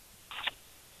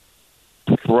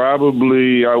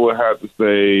 Probably, I would have to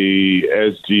say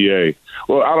SGA.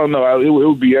 Well, I don't know. It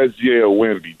would be SGA or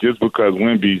Wemby, just because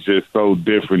Wemby's just so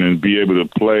different, and be able to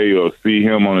play or see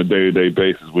him on a day-to-day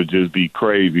basis would just be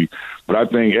crazy. But I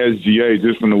think SGA,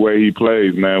 just from the way he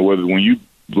plays, man,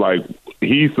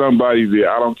 he's somebody that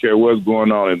I don't care what's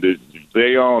going on, and the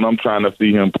day on, I'm trying to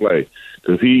see him play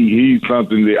because he's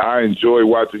something that I enjoy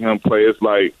watching him play. It's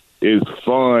like, it's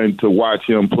fun to watch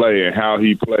him play and how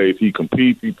he plays. He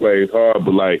competes, he plays hard,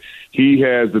 but he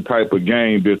has the type of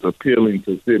game that's appealing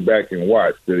to sit back and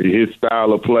watch. His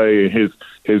style of play and his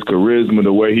charisma,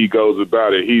 the way he goes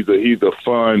about it, he's a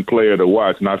fun player to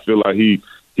watch, and I feel like he's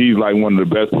like one of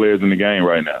the best players in the game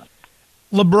right now.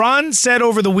 LeBron said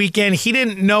over the weekend he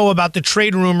didn't know about the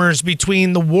trade rumors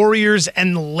between the Warriors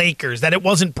and the Lakers, that it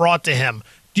wasn't brought to him.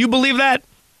 Do you believe that?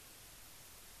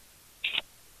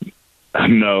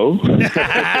 No. We're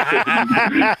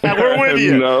with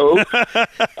you. No.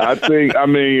 I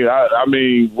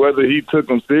mean, whether he took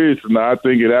them serious or not, I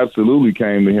think it absolutely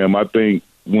came to him. I think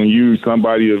when you're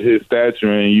somebody of his stature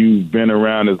and you've been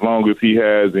around as long as he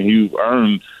has and you've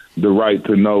earned the right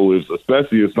to know,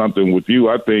 especially if something with you,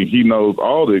 I think he knows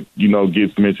all that,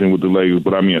 gets mentioned with the Lakers.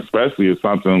 But, I mean, especially if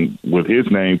something with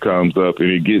his name comes up and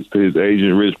it gets to his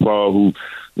agent, Rich Paul, who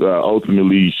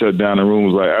ultimately shut down the room,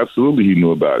 was like, absolutely he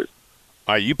knew about it.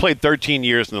 All right, you played 13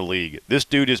 years in the league. This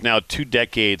dude is now 2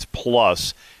 decades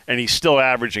plus, and he's still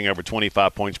averaging over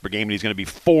 25 points per game, and he's going to be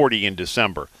 40 in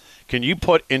December. Can you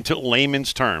put into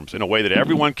layman's terms, in a way that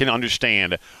everyone can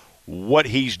understand, what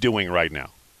he's doing right now?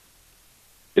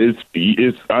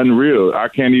 It's unreal. I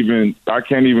can't even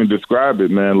describe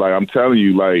it, man. Like, I'm telling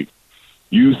you,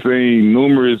 you've seen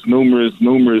numerous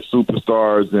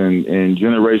superstars and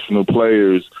generational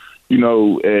players,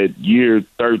 at year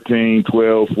 13,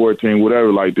 12, 14,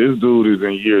 whatever. Like, this dude is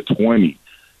in year 20,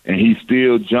 and he's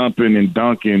still jumping and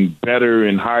dunking better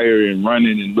and higher and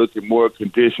running and looking more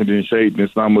conditioned and shaped than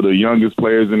some of the youngest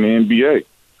players in the NBA.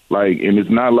 And it's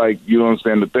not like, you know what I'm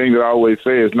saying, the thing that I always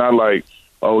say, it's not like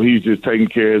oh, he's just taking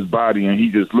care of his body and he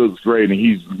just looks great and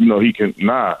he's, he can,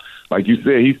 nah. Like you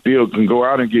said, he still can go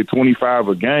out and get 25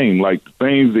 a game. Like the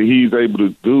things that he's able to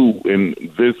do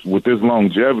with this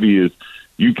longevity is,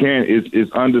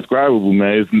 it's undescribable,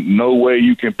 man. There's no way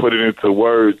you can put it into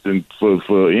words and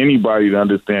for anybody to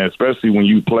understand, especially when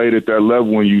you played at that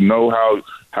level, when you know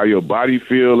how your body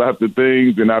feel after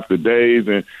things and after days.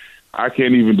 And I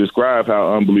can't even describe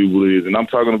how unbelievable it is. And I'm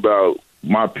talking about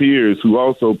my peers who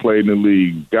also played in the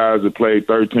league, guys that played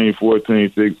 13,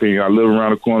 14, 16. I live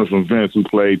around the corner from Vince, who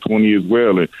played 20 as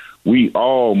well. And we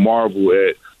all marvel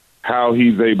at how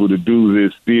he's able to do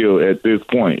this still at this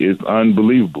point. It's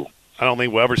unbelievable. I don't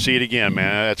think we'll ever see it again,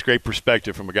 man. That's great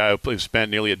perspective from a guy who spent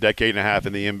nearly a decade and a half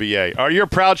in the NBA. You're a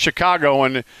proud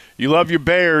Chicagoan. You love your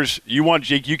Bears. You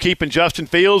keeping Justin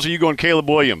Fields, or you going Caleb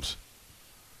Williams?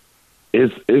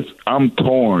 I'm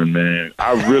torn, man.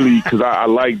 Because I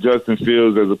like Justin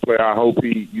Fields as a player. I hope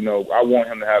I want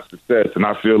him to have success, and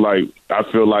I feel like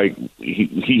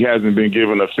he hasn't been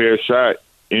given a fair shot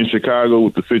in Chicago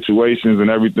with the situations and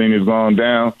everything that's gone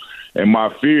down. And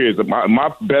my fear is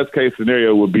my best case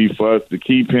scenario would be for us to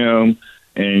keep him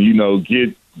and,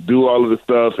 do all of the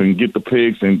stuff and get the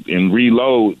picks and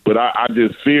reload. But I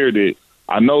just fear that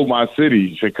I know my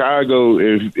city, Chicago,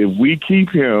 if we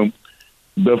keep him,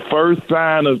 the first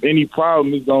sign of any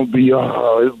problem is going to be,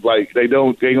 it's like they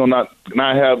going to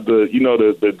not have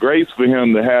the grace for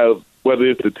him to have, whether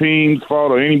it's the team's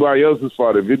fault or anybody else's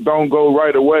fault. If it don't go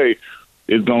right away,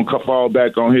 it's going to fall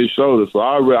back on his shoulders. So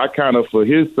I kind of, for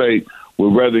his sake,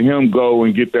 would rather him go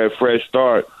and get that fresh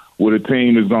start with a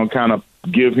team that's going to kind of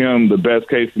give him the best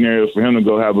case scenario for him to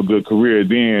go have a good career.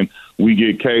 Then we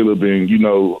get Caleb and,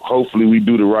 hopefully we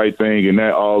do the right thing and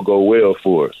that all go well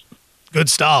for us. Good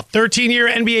stuff. 13-year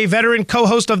NBA veteran,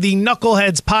 co-host of the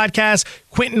Knuckleheads podcast,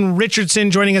 Quentin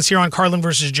Richardson, joining us here on Carlin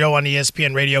versus Joe on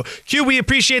ESPN Radio. Q, we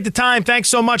appreciate the time. Thanks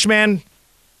so much, man.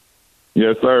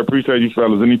 Yes, sir. Appreciate you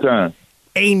fellas. Anytime.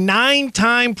 A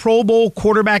 9-time Pro Bowl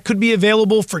quarterback could be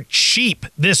available for cheap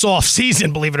this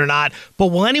offseason, believe it or not. But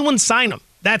will anyone sign him?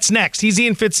 That's next. He's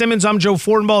Ian Fitzsimmons. I'm Joe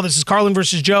Fortenbaugh. This is Carlin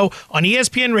versus Joe on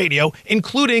ESPN Radio,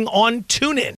 including on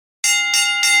TuneIn.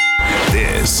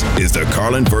 This is the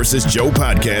Carlin versus Joe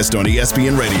podcast on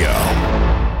ESPN Radio.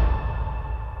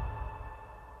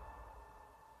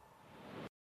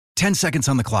 10 seconds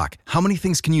on the clock. How many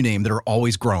things can you name that are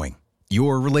always growing?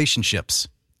 Your relationships,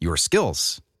 your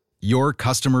skills, your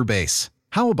customer base.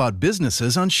 How about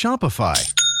businesses on Shopify?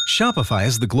 Shopify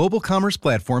is the global commerce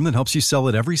platform that helps you sell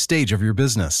at every stage of your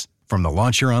business. From the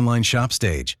launch your online shop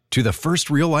stage, to the first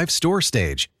real-life store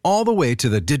stage, all the way to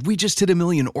the did we just hit a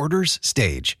million orders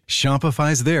stage,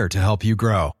 Shopify's there to help you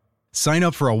grow. Sign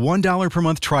up for a $1 per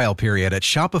month trial period at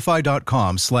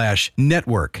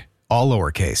shopify.com/network, all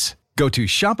lowercase. Go to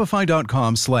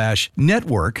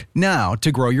shopify.com/network now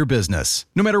to grow your business,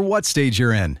 no matter what stage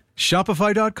you're in.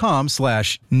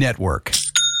 Shopify.com/network.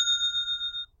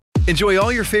 Enjoy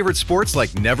all your favorite sports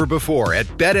like never before at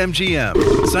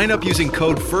BetMGM. Sign up using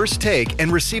code FIRSTTAKE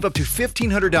and receive up to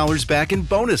 $1,500 back in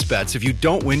bonus bets if you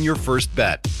don't win your first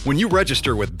bet. When you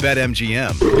register with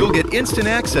BetMGM, you'll get instant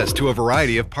access to a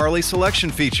variety of parlay selection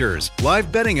features,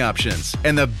 live betting options,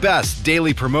 and the best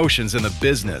daily promotions in the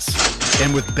business.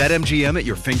 And with BetMGM at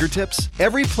your fingertips,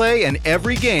 every play and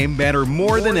every game matter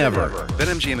more than ever.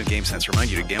 BetMGM and GameSense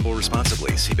remind you to gamble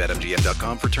responsibly. See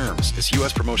BetMGM.com for terms. This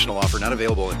U.S. promotional offer not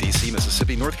available in D.C.,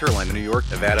 Mississippi, North Carolina, New York,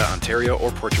 Nevada, Ontario,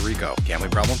 or Puerto Rico. Gambling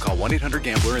problem? Call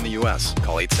 1-800-GAMBLER in the U.S.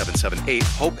 Call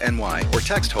 877-8-HOPE-NY or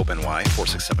text HOPE-NY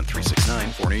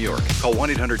 467-369 for New York. Call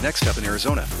 1-800-NEXT-STEP in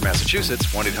Arizona. For Massachusetts,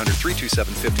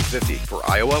 1-800-327-5050. For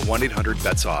Iowa,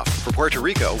 1-800-BETS-OFF. For Puerto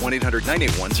Rico,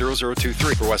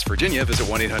 1-800-981-0023. For West Virginia, visit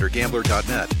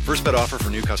 1-800-GAMBLER.net. First bet offer for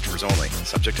new customers only.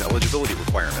 Subject to eligibility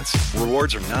requirements.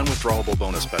 Rewards are non-withdrawable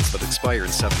bonus bets that expire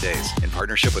in 7 days. In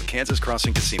partnership with Kansas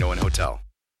Crossing Casino and Hotel.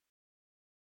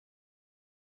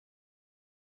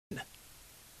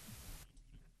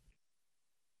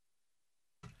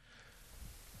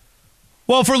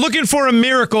 Well, if we're looking for a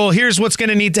miracle, here's what's going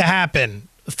to need to happen.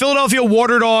 Philadelphia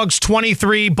Water Dogs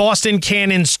 23, Boston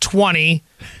Cannons 20,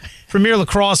 Premier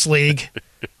Lacrosse League.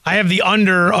 I have the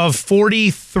under of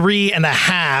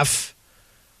 43.5.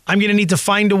 I'm going to need to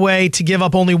find a way to give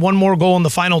up only one more goal in the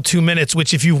final 2 minutes,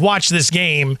 which if you've watched this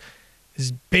game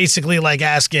is basically like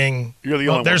asking,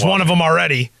 there's one of them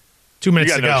already. 2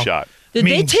 minutes to go. No shot. Did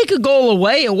they take a goal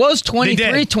away? It was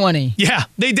 23-20. Yeah,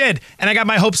 they did. And I got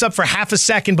my hopes up for half a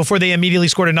second before they immediately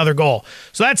scored another goal.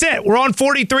 So that's it. We're on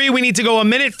 43. We need to go a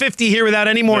minute 50 here without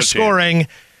any more scoring.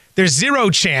 There's zero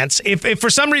chance. If for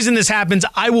some reason this happens,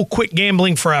 I will quit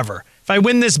gambling forever. If I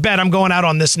win this bet, I'm going out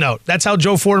on this note. That's how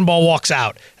Joe Fortenbaugh walks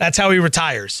out. That's how he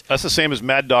retires. That's the same as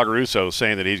Mad Dog Russo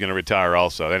saying that he's going to retire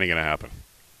also. That ain't going to happen.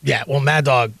 Yeah, well, Mad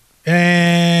Dog.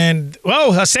 And,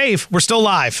 a save. We're still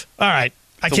live. All right.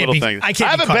 I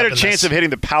have a better chance of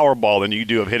hitting the Powerball than you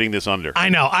do of hitting this under. I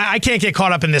know. I can't get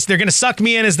caught up in this. They're going to suck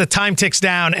me in as the time ticks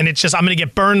down, and it's just I'm going to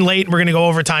get burned late, and we're going to go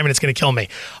overtime, and it's going to kill me.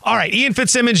 All right, Ian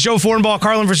Fitzsimmons, Joe Fortenbaugh,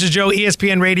 Carlin versus Joe,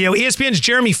 ESPN Radio. ESPN's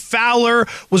Jeremy Fowler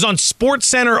was on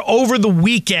SportsCenter over the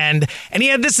weekend, and he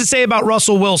had this to say about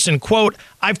Russell Wilson, quote,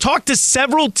 I've talked to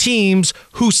several teams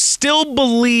who still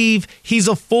believe he's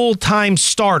a full-time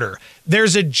starter.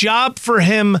 There's a job for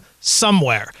him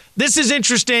somewhere. This is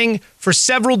interesting for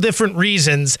several different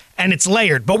reasons, and it's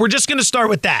layered, but we're just going to start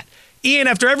with that. Ian,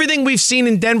 after everything we've seen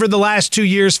in Denver the last 2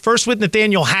 years, first with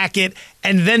Nathaniel Hackett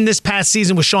and then this past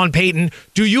season with Sean Payton,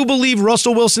 do you believe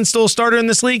Russell Wilson's still a starter in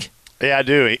this league? Yeah, I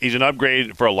do. He's an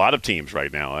upgrade for a lot of teams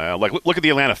right now. Look at the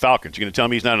Atlanta Falcons. You going to tell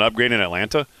me he's not an upgrade in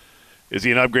Atlanta? Is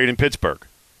he an upgrade in Pittsburgh?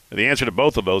 And the answer to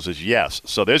both of those is yes.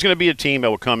 So there's going to be a team that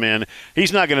will come in.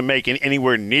 He's not going to make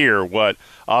anywhere near what,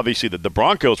 obviously, the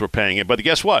Broncos were paying him. But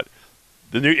guess what?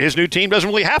 His new team doesn't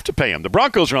really have to pay him. The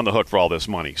Broncos are on the hook for all this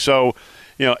money. So,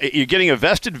 you're getting a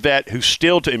vested vet who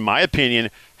still, in my opinion,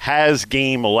 has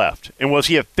game left. And was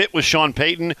he a fit with Sean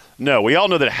Payton? No. We all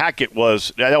know that Hackett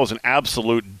was an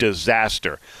absolute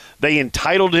disaster. They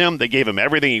entitled him. They gave him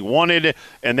everything he wanted.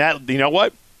 And that, you know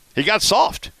what? He got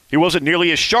soft. He wasn't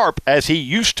nearly as sharp as he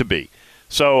used to be.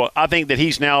 So I think that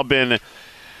he's now been,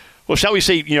 well, shall we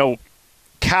say,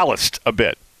 calloused a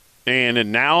bit.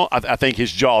 And now I think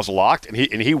his jaw's locked, and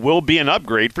he will be an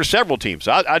upgrade for several teams.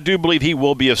 I do believe he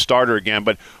will be a starter again.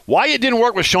 But why it didn't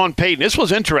work with Sean Payton, this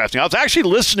was interesting. I was actually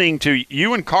listening to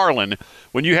you and Carlin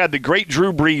when you had the great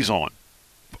Drew Brees on.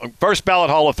 First ballot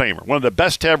Hall of Famer, one of the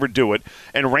best to ever do it,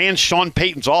 and ran Sean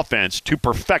Payton's offense to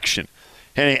perfection.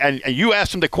 And you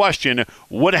asked him the question,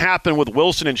 what happened with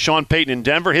Wilson and Sean Payton in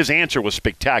Denver? His answer was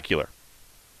spectacular.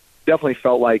 Definitely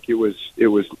felt like it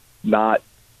was not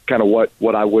kind of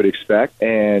what I would expect.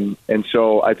 And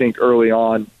so I think early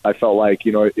on I felt like,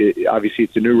 obviously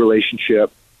it's a new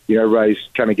relationship. Everybody's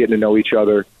kind of getting to know each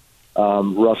other.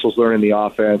 Russell's learning the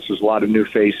offense. There's a lot of new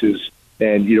faces.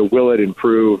 And, will it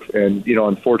improve? And,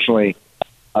 unfortunately,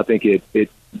 I think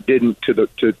it didn't to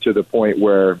the point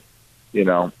where,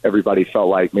 everybody felt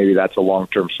like maybe that's a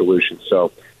long-term solution.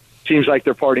 So seems like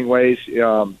they're parting ways.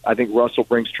 I think Russell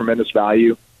brings tremendous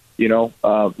value,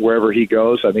 wherever he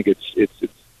goes. I think it's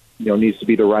needs to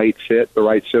be the right fit, the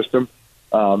right system.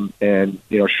 And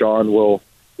Sean will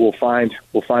find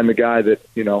the guy that,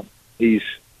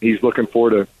 he's looking for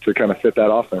to kind of fit that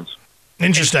offense.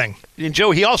 Interesting. And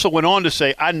Joe, he also went on to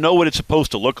say, I know what it's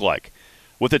supposed to look like,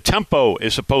 what the tempo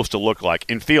is supposed to look like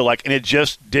and feel like, and it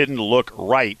just didn't look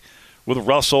right with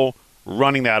Russell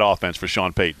running that offense for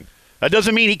Sean Payton. That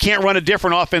doesn't mean he can't run a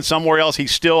different offense somewhere else. He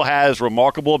still has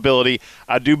remarkable ability.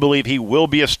 I do believe he will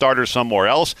be a starter somewhere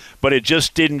else, but it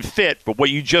just didn't fit for what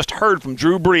you just heard from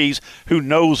Drew Brees, who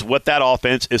knows what that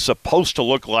offense is supposed to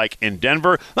look like in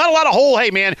Denver. Not a lot of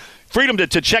hey, man, freedom to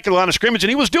check the line of scrimmage, and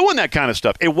he was doing that kind of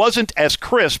stuff. It wasn't as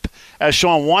crisp as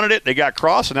Sean wanted it. They got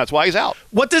crossed, and that's why he's out.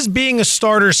 What does being a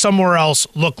starter somewhere else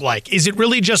look like? Is it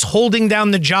really just holding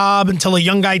down the job until a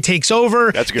young guy takes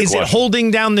over? That's a good question. Is it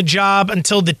holding down the job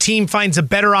until the team finds a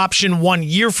better option 1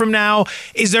 year from now?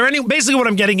 Is there basically what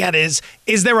I'm getting at is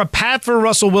there a path for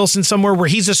Russell Wilson somewhere where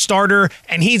he's a starter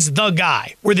and he's the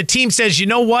guy, where the team says, you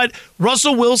know what,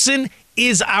 Russell Wilson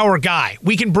is our guy.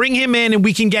 We can bring him in and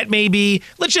we can get maybe,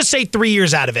 let's just say 3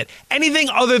 years out of it. Anything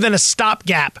other than a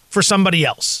stopgap for somebody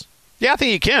else. Yeah, I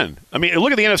think you can. I mean,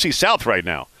 look at the NFC South right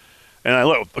now. And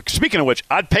look, speaking of which,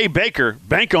 I'd pay Baker.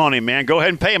 Bank on him, man. Go ahead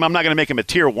and pay him. I'm not going to make him a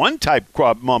tier 1 type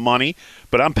money,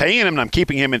 but I'm paying him and I'm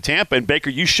keeping him in Tampa. And Baker,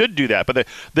 you should do that. But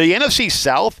the NFC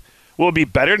South will be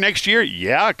better next year.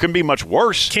 Yeah, it couldn't be much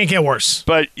worse. Can't get worse.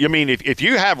 But, I mean, if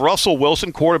you have Russell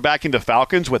Wilson quarterbacking the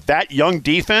Falcons with that young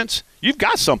defense, you've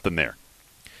got something there.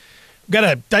 Got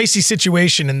a dicey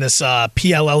situation in this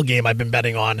PLL game I've been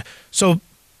betting on. So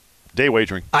day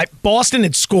wagering. Boston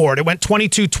had scored. It went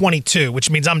 22-22, which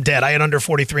means I'm dead. I had under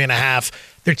 43.5.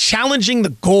 They're challenging the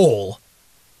goal.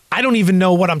 I don't even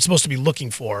know what I'm supposed to be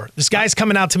looking for. This guy's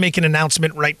coming out to make an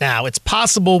announcement right now. It's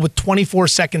possible with 24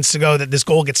 seconds to go that this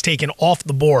goal gets taken off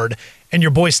the board and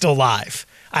your boy's still live.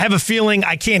 I have a feeling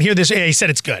I can't hear this. Yeah, he said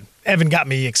it's good. Evan got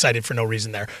me excited for no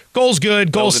reason there. Goal's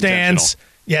good. Goal stands.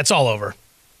 Yeah, it's all over.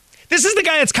 This is the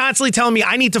guy that's constantly telling me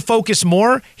I need to focus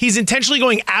more. He's intentionally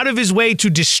going out of his way to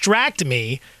distract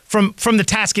me from the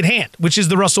task at hand, which is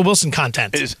the Russell Wilson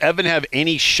content. Does Evan have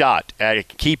any shot at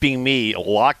keeping me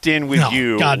locked in with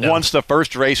you once the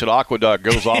first race at Aqueduct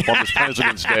goes off on this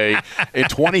President's Day in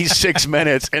 26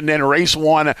 minutes, and then race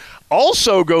 1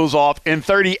 also goes off in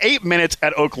 38 minutes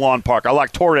at Oak Lawn Park? I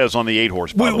like Torres on the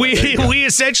 8-horse. We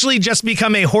essentially just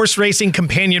become a horse racing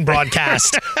companion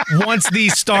broadcast once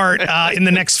these start in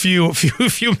the next few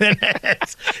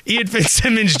minutes. Ian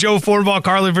Fitzsimmons, Joe Fornbaugh,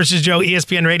 Carlin versus Joe,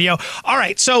 ESPN Radio. All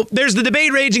right, so there's the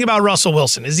debate raging about Russell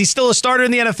Wilson. Is he still a starter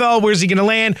in the NFL? Where's he going to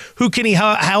land? Who can he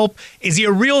help? Is he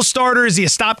a real starter? Is he a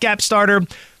stopgap starter?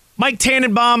 Mike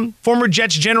Tannenbaum, former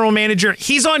Jets general manager,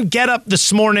 he's on Get Up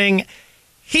this morning.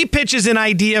 He pitches an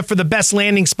idea for the best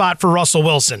landing spot for Russell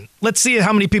Wilson. Let's see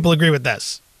how many people agree with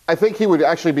this. I think he would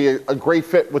actually be a great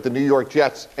fit with the New York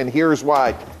Jets, and here's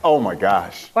why. Oh, my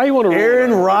gosh. Why you want to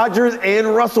Aaron Rodgers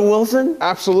and Russell Wilson?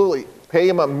 Absolutely. Pay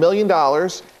him $1 million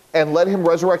and let him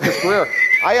resurrect his career.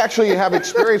 I actually have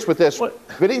experience with this.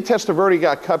 Vinny Testaverde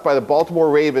got cut by the Baltimore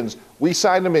Ravens. We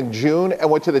signed him in June and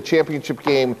went to the championship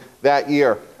game that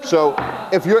year. So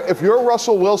if you're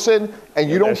Russell Wilson and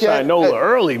you don't get Nola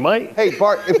early, Mike. Hey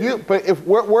Bart,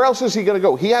 where else is he going to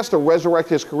go? He has to resurrect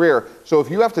his career. So if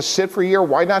you have to sit for a year,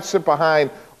 why not sit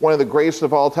behind one of the greatest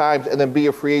of all times and then be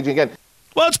a free agent again?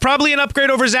 Well, it's probably an upgrade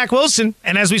over Zach Wilson.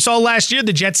 And as we saw last year,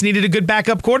 the Jets needed a good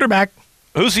backup quarterback.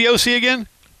 Who's the OC again?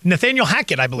 Nathaniel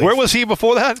Hackett, I believe. Where was he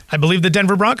before that? I believe the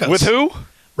Denver Broncos. With who?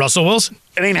 Russell Wilson.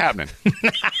 It ain't happening.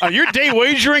 You're day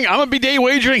wagering. I'm going to be day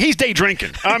wagering. He's day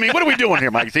drinking. I mean, what are we doing here,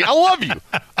 Mike? I love you.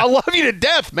 I love you to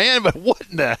death, man, but what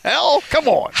in the hell? Come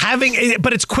on.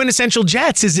 But it's quintessential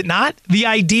Jets, is it not? The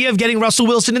idea of getting Russell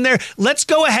Wilson in there. Let's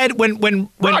go ahead when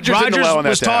Rodgers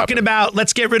was talking about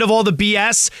let's get rid of all the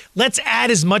BS. Let's add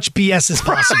as much BS as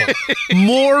possible.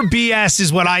 More BS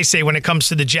is what I say when it comes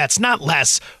to the Jets. Not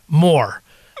less, more.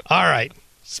 All right.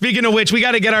 Speaking of which, we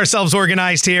got to get ourselves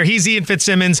organized here. He's Ian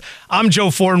Fitzsimmons. I'm Joe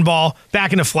Fornbaugh.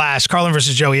 Back in a flash. Carlin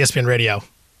versus Joe, ESPN Radio.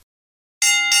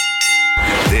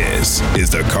 This is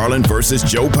the Carlin versus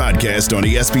Joe podcast on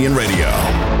ESPN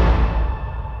Radio.